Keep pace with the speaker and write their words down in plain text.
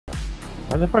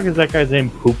Why the fuck is that guy's name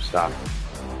Poop Stop?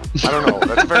 I don't know.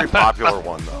 That's a very popular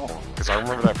one though, because I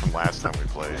remember that from last time we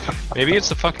played. Maybe it's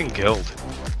the fucking guild.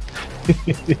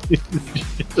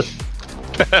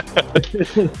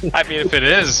 I mean, if it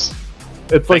is,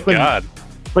 It's like thank when, God.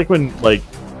 it's like when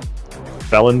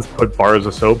felons put bars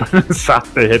of soap in a sock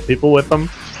to hit people with them.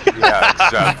 Yeah,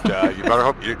 except you better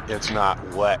hope it's not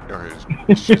wet or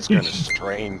it's just gonna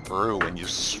strain through when you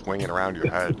swing it around your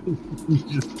head.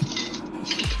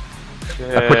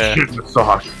 I put shit in the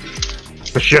sock.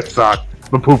 The shit sock.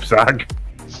 The poop sock.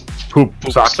 Poop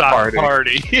sock party.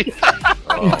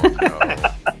 Oh no.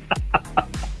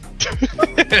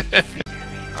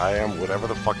 I am whatever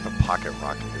the fuck the pocket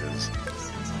rocket is.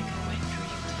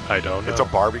 I don't know. It's a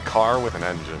Barbie car with an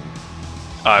engine.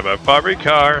 I'm a Barbie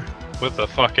car with a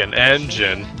fucking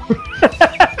engine.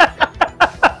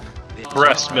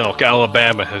 Breast Milk,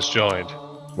 Alabama has joined.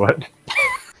 What?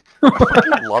 I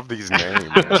fucking love these names.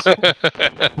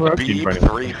 Beep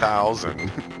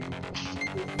 3000.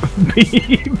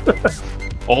 Beep.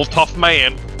 Old tough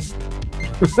man.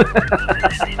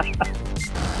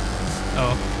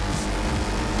 Oh.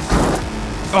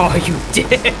 Oh, you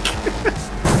dick!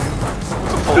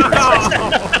 Oh no.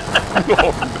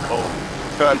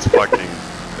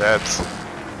 That's...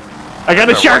 I got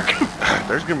a shark!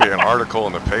 There's gonna be an article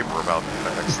in the paper about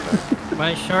the next thing.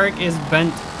 My shark is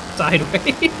bent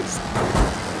sideways.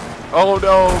 Oh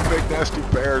no, Big Nasty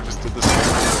Bear just did the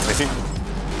same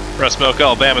thing. Breast Milk,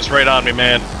 Alabama's right on me,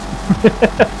 man.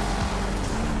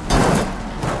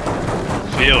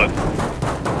 Feel it.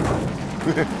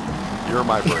 You're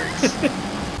my brakes.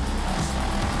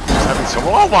 Having some...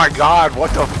 Oh my god,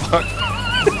 what the fuck?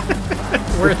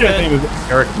 Worth His name it. is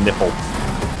Eric Nipple.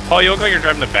 Paul, you look like you're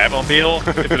driving the Batmobile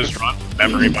if it is drawn from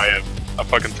memory by a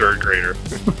fucking third grader.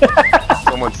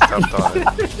 Someone stepped on it.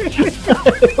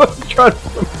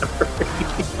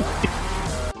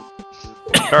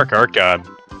 Dark Art God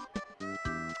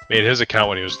made his account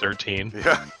when he was 13.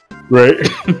 Yeah. Right?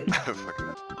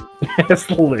 That's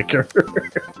liquor.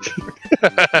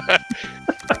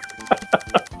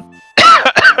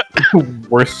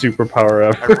 Worst superpower I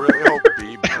ever. really hope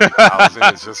Beep 3000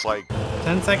 is just like...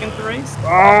 10 seconds to race?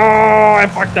 Oh, I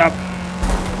fucked up.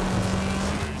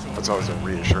 That's always a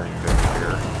reassuring thing to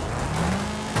hear.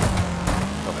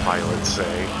 The pilots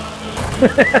say.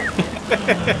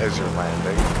 As you're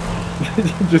landing.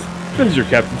 Just, this is your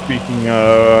captain speaking,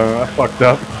 I fucked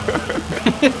up.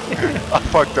 I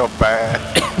fucked up bad.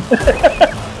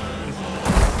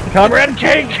 Comrade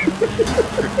Cake!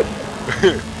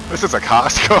 This is a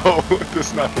Costco. This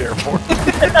is not the airport.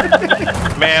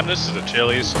 Ma'am, this is a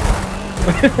Chili's.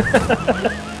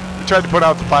 We tried to put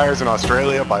out the fires in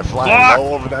Australia by flying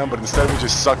low over them, but instead we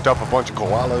just sucked up a bunch of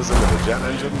koalas into the jet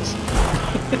engines.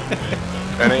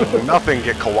 And ain't nothing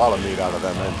get koala meat out of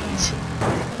them engines.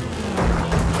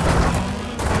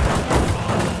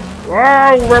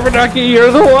 Wow, Rubber Ducky,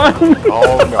 you're the one!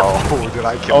 Oh no, did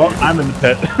I kill you? I'm in the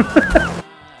pit.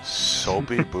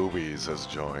 Soapy Boobies has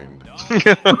joined.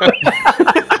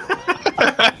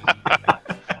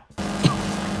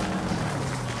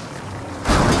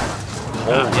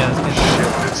 Holy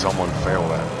shit, did someone fail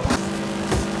that?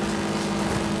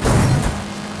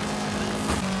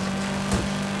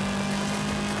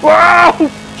 Wow!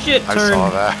 Shit, I turn. saw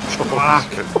that.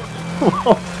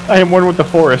 Well, I am one with the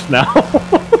forest now.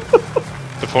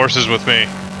 The force is with me.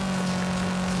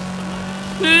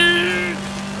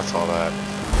 I saw that.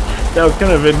 That was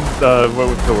kind of what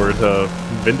was the word?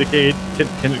 Vindicate?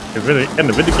 Kind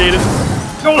of vindicated?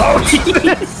 Oh,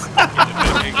 jeez!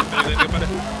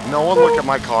 No one look at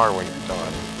my car when you're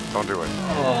done. Don't do it.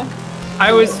 Oh.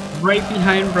 I was right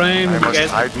behind Brian. I when you must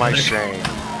guys hide were my together. shame.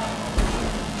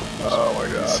 Oh my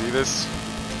god. See this?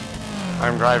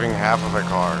 I'm driving half of a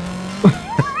car.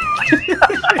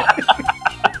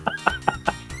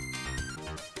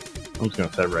 I'm just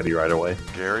gonna set ready right away.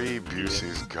 Gary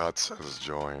Busey's Guts has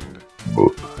joined.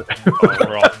 Oh,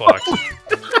 we're all fucked.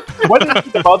 What is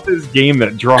it about this game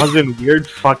that draws in weird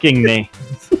fucking names?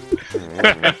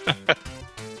 Mm.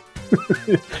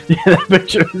 Yeah, that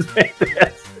picture is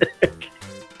fantastic.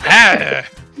 Ah!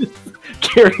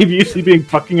 Gary Busey being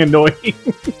fucking annoying.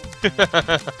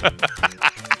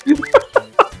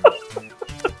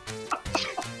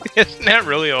 Isn't that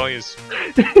really always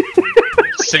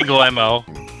single MO?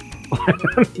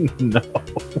 No.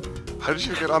 How did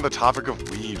you get on the topic of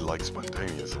weed like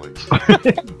spontaneously?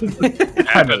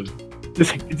 Happened.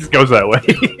 It just goes that way.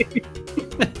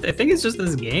 I think it's just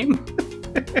this game.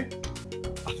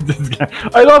 This guy.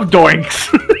 I love doinks.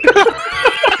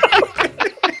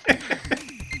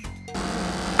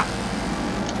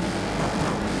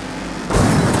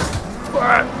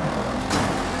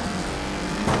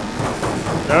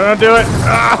 Don't do it!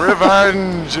 Ah!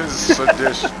 Revenge is a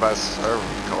dish best served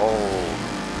cold.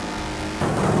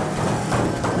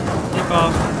 Leap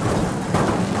off.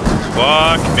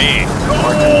 Fuck me.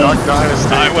 Duck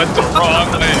Dynasty. I went the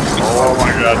wrong way. Oh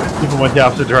my god. People went the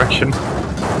opposite direction.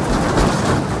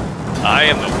 I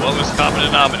am the lowest common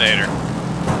denominator.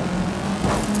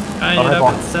 I ended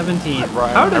up at 17.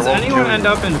 Brian, How does I won't anyone kill end you.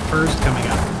 up in first coming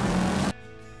up?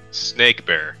 Snake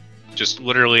bear. Just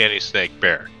literally any snake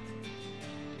bear.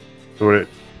 So would it?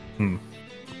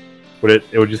 Would it?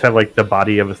 It would just have like the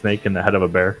body of a snake and the head of a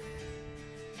bear.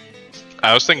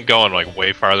 I was thinking going like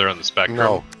way farther on the spectrum.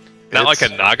 No. Not like a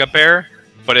it's- naga bear,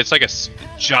 but it's like a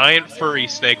giant furry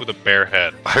snake with a bear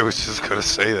head. I was just gonna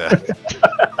say that.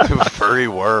 A furry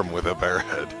worm with a bear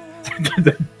head.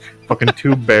 Fucking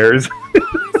two bears.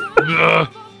 Ugh.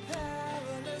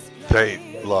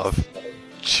 They love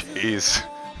cheese.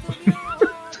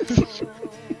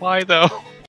 Why though?